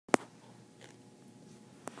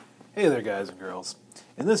Hey there guys and girls.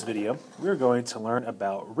 In this video, we're going to learn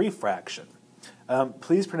about refraction.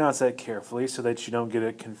 Please pronounce that carefully so that you don't get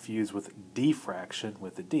it confused with diffraction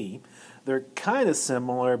with a D. They're kind of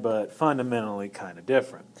similar but fundamentally kind of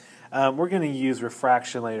different. We're going to use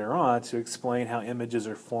refraction later on to explain how images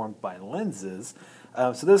are formed by lenses.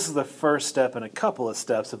 So this is the first step in a couple of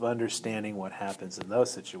steps of understanding what happens in those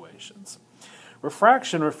situations.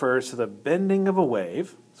 Refraction refers to the bending of a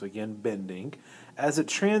wave, so again bending, as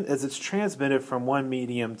it's transmitted from one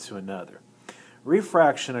medium to another.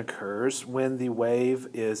 Refraction occurs when the wave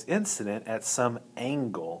is incident at some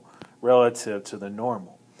angle relative to the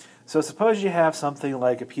normal. So suppose you have something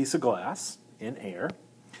like a piece of glass in air,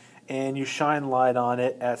 and you shine light on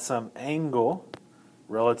it at some angle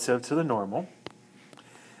relative to the normal.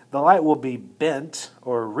 The light will be bent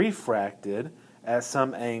or refracted at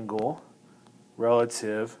some angle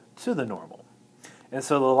relative to the normal. And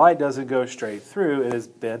so the light doesn't go straight through, it is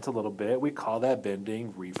bent a little bit. We call that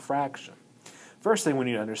bending refraction. First thing we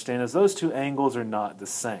need to understand is those two angles are not the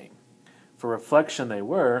same. For reflection they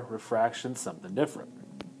were, refraction something different.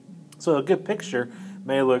 So a good picture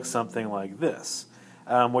may look something like this,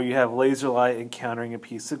 where you have laser light encountering a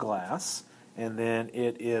piece of glass, and then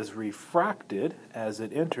it is refracted as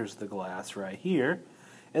it enters the glass right here,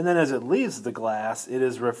 and then as it leaves the glass, it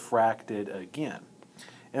is refracted again.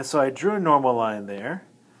 And so I drew a normal line there.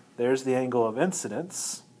 There's the angle of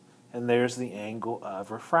incidence, and there's the angle of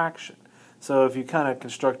refraction. So if you kind of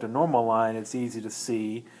construct a normal line, it's easy to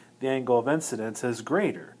see the angle of incidence is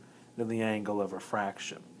greater than the angle of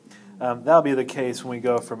refraction. That'll be the case when we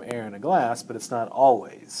go from air into glass, but it's not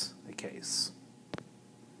always the case.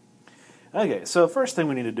 Okay, so first thing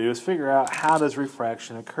we need to do is figure out how does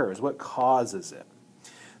refraction occurs, what causes it.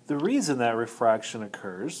 The reason that refraction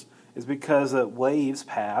occurs is because waves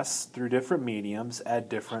pass through different mediums at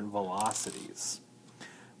different velocities.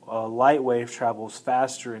 A light wave travels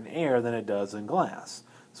faster in air than it does in glass.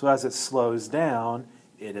 So as it slows down,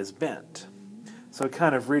 it is bent. So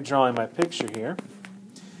kind of redrawing my picture here,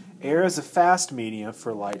 air is a fast medium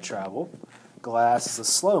for light travel. Glass is a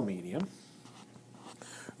slow medium.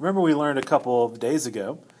 Remember we learned a couple of days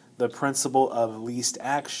ago the principle of least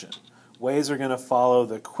action. Waves are going to follow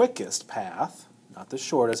the quickest path, not the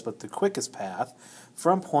shortest, but the quickest path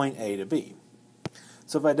from point A to B.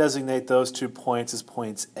 So if I designate those 2 points as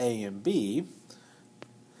points A and B,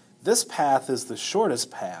 this path is the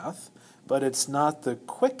shortest path, but it's not the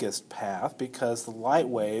quickest path because the light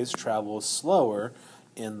waves travel slower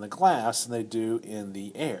in the glass than they do in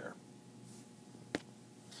the air.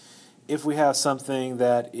 If we have something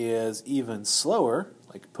that is even slower,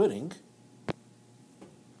 like pudding,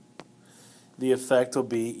 the effect will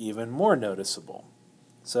be even more noticeable.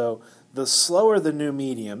 So the slower the new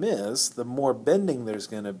medium is, the more bending there's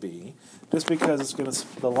going to be, just because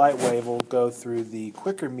the light wave will go through the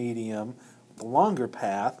quicker medium, the longer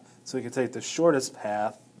path, so we can take the shortest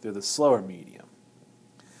path through the slower medium.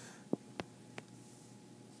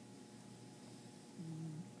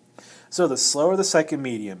 So the slower the second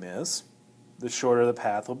medium is, the shorter the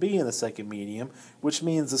path will be in the second medium, which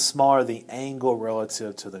means the smaller the angle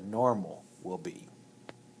relative to the normal will be.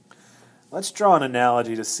 Let's draw an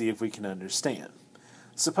analogy to see if we can understand.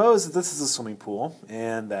 Suppose that this is a swimming pool,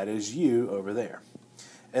 and that is you over there.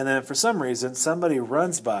 And then for some reason, somebody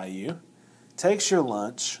runs by you, takes your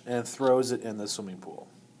lunch, and throws it in the swimming pool.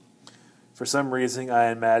 For some reason, I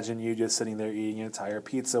imagine you just sitting there eating an entire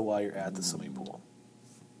pizza while you're at the swimming pool.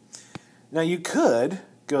 Now you could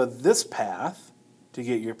go this path to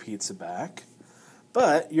get your pizza back,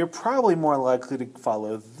 but you're probably more likely to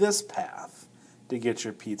follow this path to get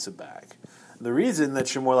your pizza back. The reason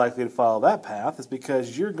that you're more likely to follow that path is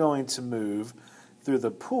because you're going to move through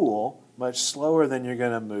the pool much slower than you're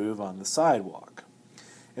going to move on the sidewalk.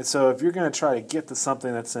 And so if you're going to try to get to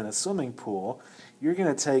something that's in a swimming pool, you're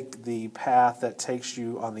going to take the path that takes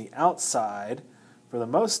you on the outside for the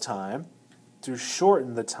most time to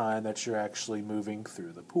shorten the time that you're actually moving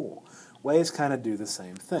through the pool. Waves kind of do the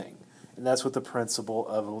same thing. And that's what the principle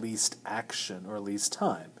of least action or least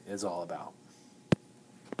time is all about.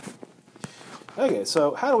 Okay,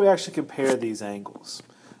 so how do we actually compare these angles?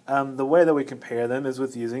 The way that we compare them is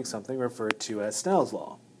with using something referred to as Snell's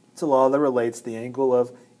law. It's a law that relates the angle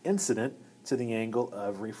of incident to the angle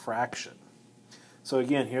of refraction. So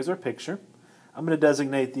again, here's our picture. I'm going to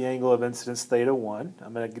designate the angle of incidence theta 1.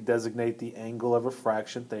 I'm going to designate the angle of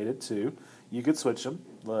refraction theta 2. You could switch them.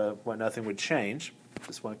 Nothing would change.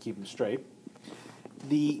 Just want to keep them straight.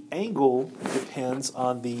 The angle depends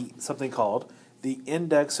on something called the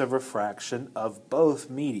index of refraction of both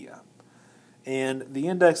media. And the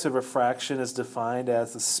index of refraction is defined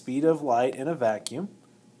as the speed of light in a vacuum,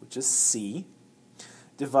 which is c,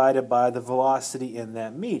 divided by the velocity in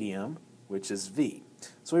that medium, which is v.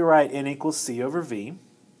 So we write n equals c over v.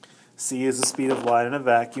 C is the speed of light in a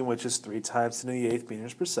vacuum, which is 3 times 10 to the 8th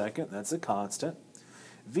meters per second. That's a constant.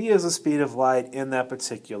 V is the speed of light in that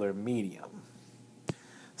particular medium.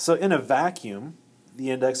 So in a vacuum,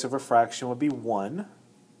 the index of refraction would be 1.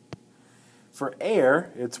 For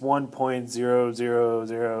air, it's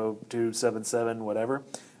 1.000277, whatever,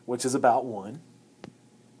 which is about 1.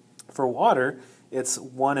 For water, it's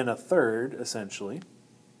 1 1/3, essentially.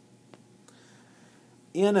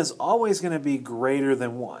 N is always going to be greater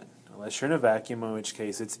than 1, unless you're in a vacuum, in which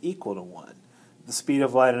case it's equal to 1. The speed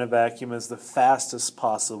of light in a vacuum is the fastest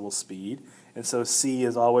possible speed, and so c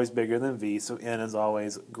is always bigger than v, so n is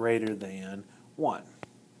always greater than 1.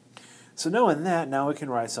 So knowing that, now we can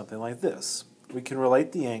write something like this. We can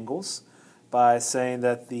relate the angles by saying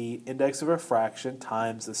that the index of refraction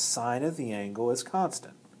times the sine of the angle is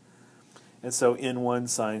constant. And so n1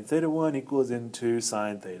 sine theta 1 equals n2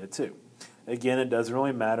 sine theta 2. Again, it doesn't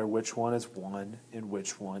really matter which one is 1 and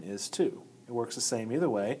which one is 2. It works the same either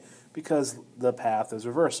way because the path is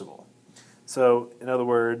reversible. So, in other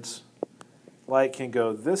words, light can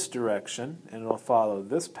go this direction and it'll follow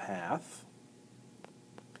this path.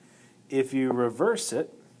 If you reverse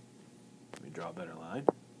it, let me draw a better line,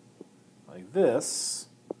 like this,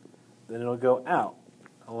 then it'll go out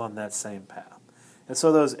along that same path. And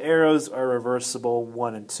so those arrows are reversible.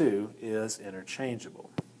 1 and 2 is interchangeable.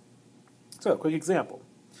 So, quick example.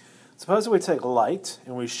 Suppose we take light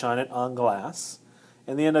and we shine it on glass,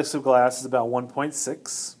 and the index of glass is about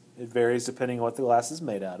 1.6. It varies depending on what the glass is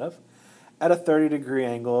made out of, at a 30-degree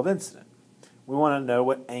angle of incident. We want to know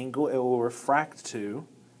what angle it will refract to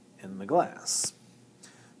in the glass.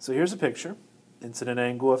 So here's a picture, incident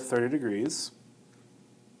angle of 30 degrees.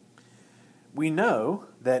 We know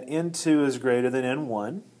that N2 is greater than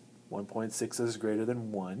N1, 1.6 is greater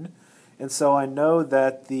than 1, and so I know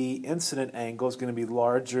that the incident angle is going to be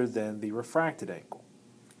larger than the refracted angle.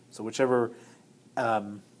 So whichever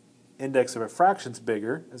index of refraction is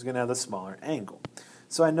bigger is going to have the smaller angle.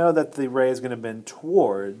 So I know that the ray is going to bend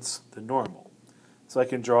towards the normal. So I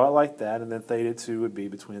can draw it like that, and then theta 2 would be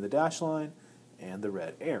between the dashed line and the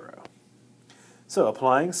red arrow. So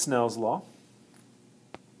applying Snell's law,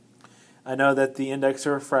 I know that the index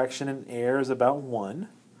of refraction in air is about 1,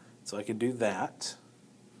 so I can do that.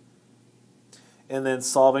 And then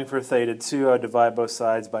solving for theta 2, I would divide both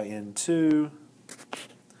sides by n2,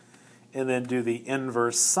 and then do the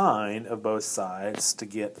inverse sine of both sides to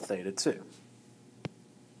get theta 2.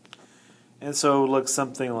 And so it would look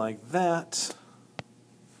something like that,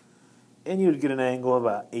 and you'd get an angle of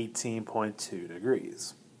about 18.2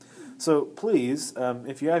 degrees. So please,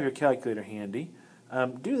 if you have your calculator handy,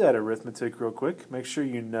 do that arithmetic real quick. Make sure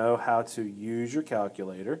you know how to use your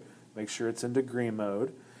calculator. Make sure it's in degree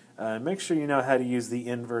mode. Make sure you know how to use the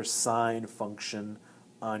inverse sine function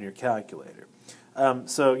on your calculator.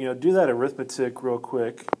 So do that arithmetic real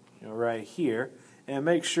quick, right here, and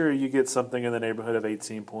make sure you get something in the neighborhood of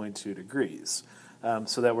 18.2 degrees,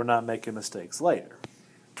 so that we're not making mistakes later.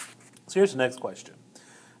 So here's the next question.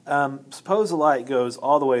 Suppose the light goes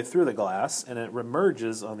all the way through the glass and it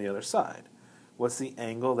remerges on the other side. What's the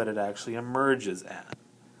angle that it actually emerges at?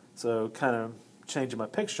 So kind of changing my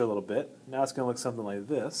picture a little bit. Now it's going to look something like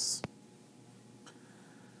this.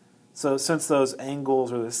 So since those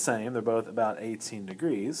angles are the same, they're both about 18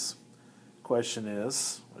 degrees, the question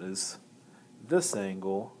is, what is this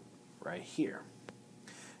angle right here?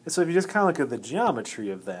 And so if you just kind of look at the geometry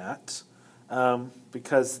of that,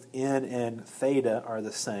 because n and theta are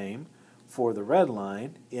the same for the red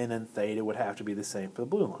line, n and theta would have to be the same for the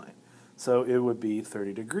blue line. So it would be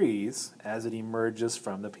 30 degrees as it emerges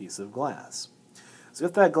from the piece of glass. So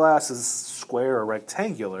if that glass is square or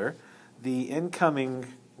rectangular, the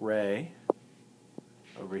incoming ray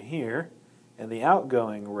over here and the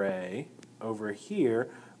outgoing ray over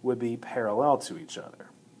here would be parallel to each other,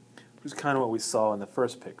 which is kind of what we saw in the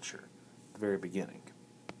first picture at the very beginning.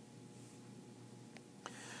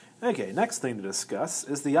 Okay, next thing to discuss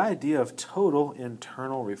is the idea of total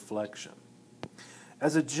internal reflection.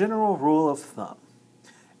 As a general rule of thumb,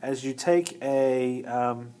 as you take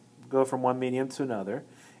go from one medium to another,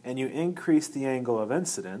 and you increase the angle of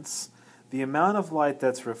incidence, the amount of light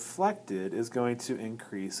that's reflected is going to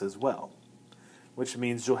increase as well, which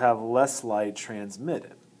means you'll have less light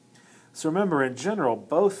transmitted. So remember, in general,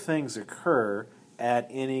 both things occur at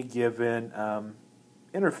any given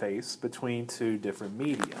interface between two different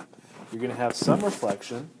media. You're going to have some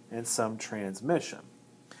reflection and some transmission.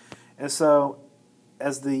 And so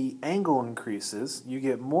as the angle increases, you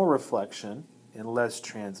get more reflection and less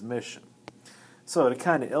transmission. So to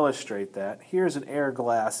kind of illustrate that, here's an air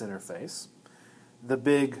glass interface. The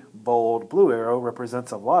big, bold blue arrow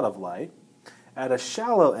represents a lot of light. At a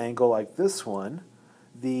shallow angle like this one,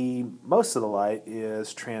 most of the light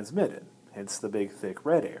is transmitted, hence the big, thick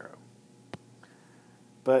red arrow.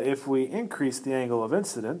 But if we increase the angle of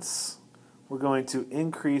incidence, we're going to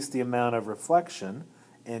increase the amount of reflection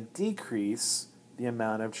and decrease the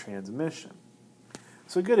amount of transmission.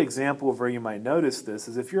 So a good example of where you might notice this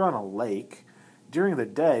is if you're on a lake, during the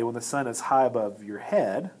day when the sun is high above your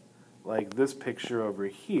head, like this picture over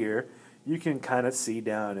here, you can kind of see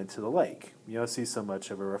down into the lake. You don't see so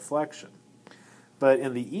much of a reflection. But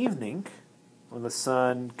in the evening, when the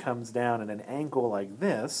sun comes down at an angle like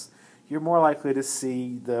this, you're more likely to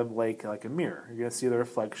see the lake like a mirror. You're going to see the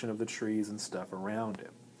reflection of the trees and stuff around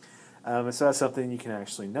it. And so that's something you can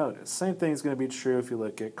actually notice. Same thing is going to be true if you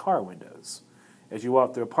look at car windows. As you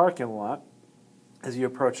walk through a parking lot, as you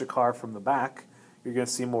approach a car from the back, you're going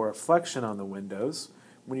to see more reflection on the windows.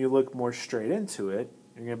 When you look more straight into it,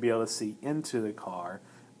 you're going to be able to see into the car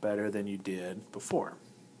better than you did before.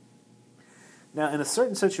 Now, in a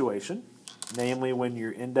certain situation, namely when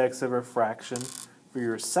your index of refraction for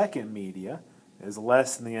your second media is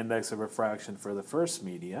less than the index of refraction for the first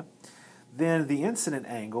media, then the incident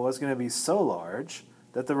angle is going to be so large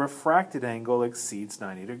that the refracted angle exceeds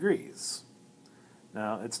 90 degrees.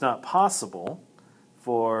 Now, it's not possible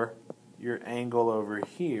for your angle over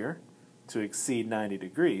here to exceed 90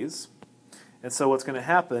 degrees, and so what's going to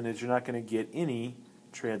happen is you're not going to get any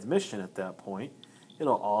transmission at that point.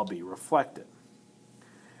 It'll all be reflected.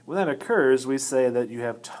 When that occurs, we say that you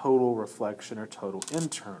have total reflection or total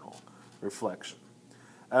internal reflection.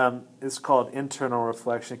 It's called internal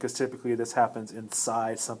reflection because typically this happens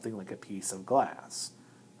inside something like a piece of glass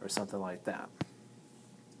or something like that.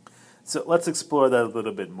 So let's explore that a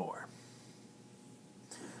little bit more.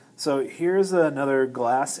 So here's another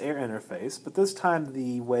glass-air interface, but this time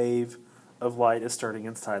the wave of light is starting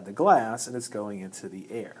inside the glass and it's going into the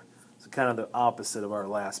air. So kind of the opposite of our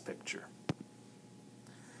last picture.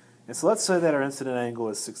 And so let's say that our incident angle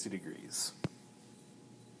is 60 degrees.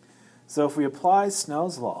 So if we apply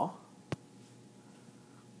Snell's law,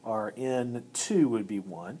 our N2 would be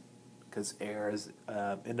 1, because air is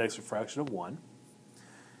index refraction of 1.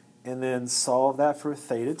 And then solve that for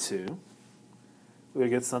theta 2. We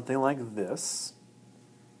get something like this.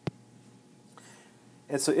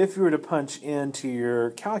 And so if you were to punch into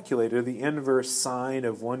your calculator the inverse sine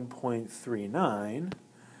of 1.39,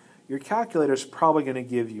 your calculator is probably going to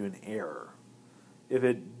give you an error. If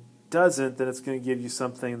it doesn't, then it's going to give you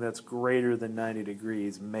something that's greater than 90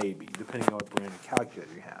 degrees, maybe, depending on what brand of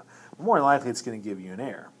calculator you have. But more likely, it's going to give you an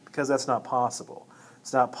error, because that's not possible.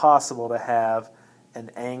 It's not possible to have an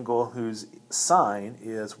angle whose sine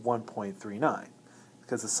is 1.39,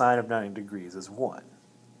 because the sine of 90 degrees is 1.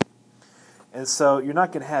 And so you're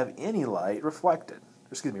not going to have any light refracted.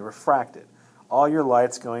 All your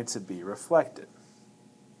light's going to be reflected.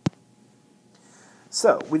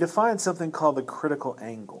 So we define something called the critical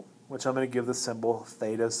angle, which I'm going to give the symbol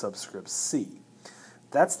theta subscript c.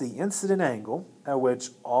 That's the incident angle at which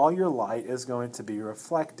all your light is going to be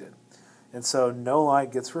reflected. And so no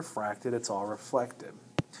light gets refracted, it's all reflected.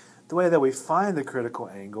 The way that we find the critical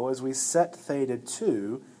angle is we set theta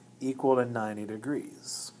 2 equal to 90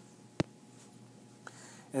 degrees.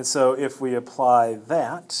 And so if we apply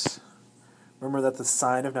that, remember that the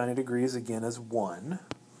sine of 90 degrees again is 1.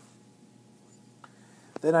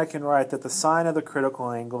 Then I can write that the sine of the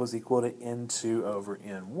critical angle is equal to N2 over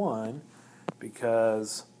N1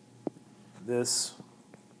 because this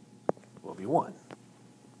will be 1.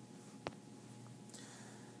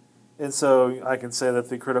 And so I can say that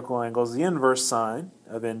the critical angle is the inverse sine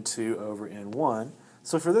of N2 over N1.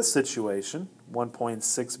 So for this situation,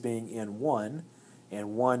 1.6 being N1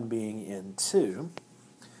 and 1 being N2,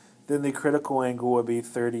 then the critical angle would be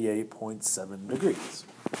 38.7 degrees.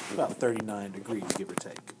 About 39 degrees, give or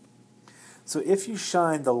take. So if you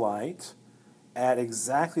shine the light at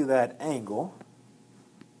exactly that angle,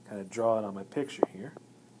 kind of draw it on my picture here.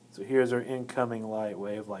 So here's our incoming light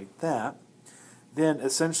wave like that. Then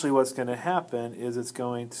essentially what's going to happen is it's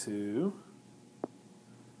going to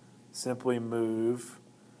simply move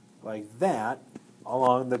like that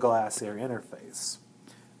along the glass-air interface.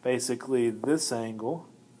 Basically, this angle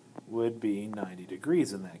would be 90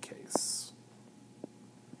 degrees in that case.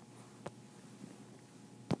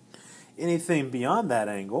 Anything beyond that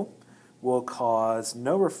angle will cause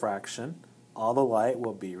no refraction. All the light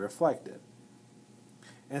will be reflected.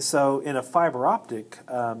 And so in a fiber optic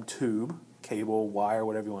tube, cable, wire,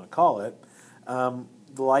 whatever you want to call it,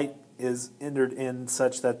 the light is entered in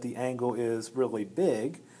such that the angle is really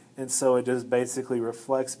big, And so it just basically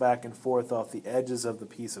reflects back and forth off the edges of the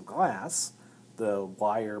piece of glass, the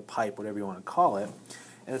wire, pipe, whatever you want to call it.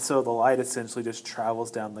 And so the light essentially just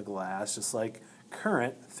travels down the glass just like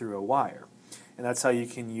current through a wire. And that's how you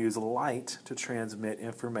can use light to transmit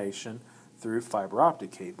information through fiber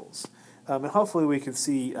optic cables. And hopefully we can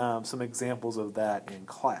see some examples of that in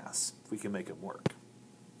class, if we can make it work.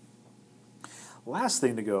 Last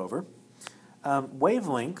thing to go over,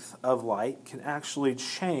 wavelength of light can actually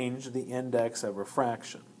change the index of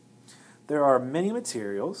refraction. There are many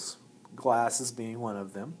materials, glasses being one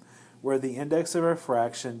of them, where the index of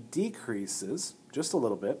refraction decreases just a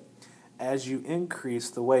little bit as you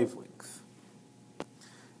increase the wavelength.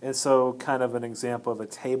 And so kind of an example of a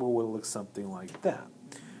table would look something like that.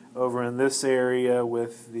 Over in this area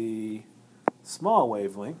with the small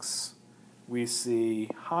wavelengths, we see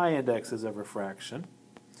high indexes of refraction.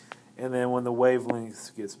 And then when the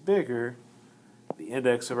wavelength gets bigger, the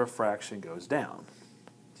index of refraction goes down.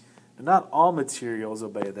 Now, not all materials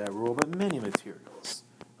obey that rule, but many materials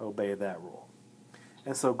obey that rule.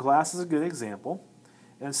 And so glass is a good example.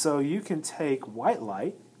 And so you can take white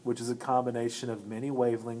light, which is a combination of many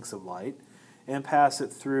wavelengths of light, and pass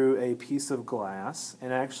it through a piece of glass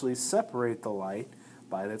and actually separate the light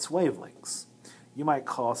by its wavelengths. You might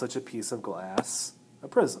call such a piece of glass a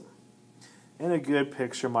prism. And a good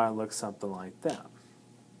picture might look something like that.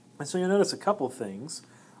 And so you'll notice a couple things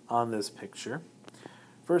on this picture.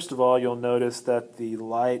 First of all, you'll notice that the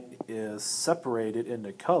light is separated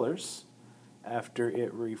into colors after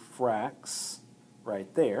it refracts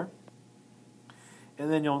right there.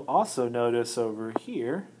 And then you'll also notice over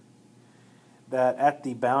here that at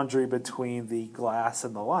the boundary between the glass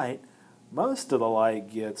and the light, most of the light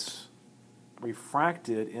gets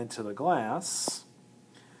refracted into the glass,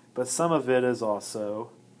 but some of it is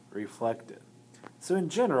also reflected. So in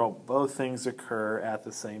general, both things occur at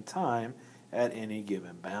the same time at any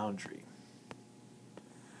given boundary.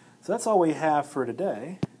 So that's all we have for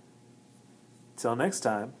today. Till next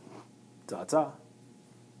time, ta-ta.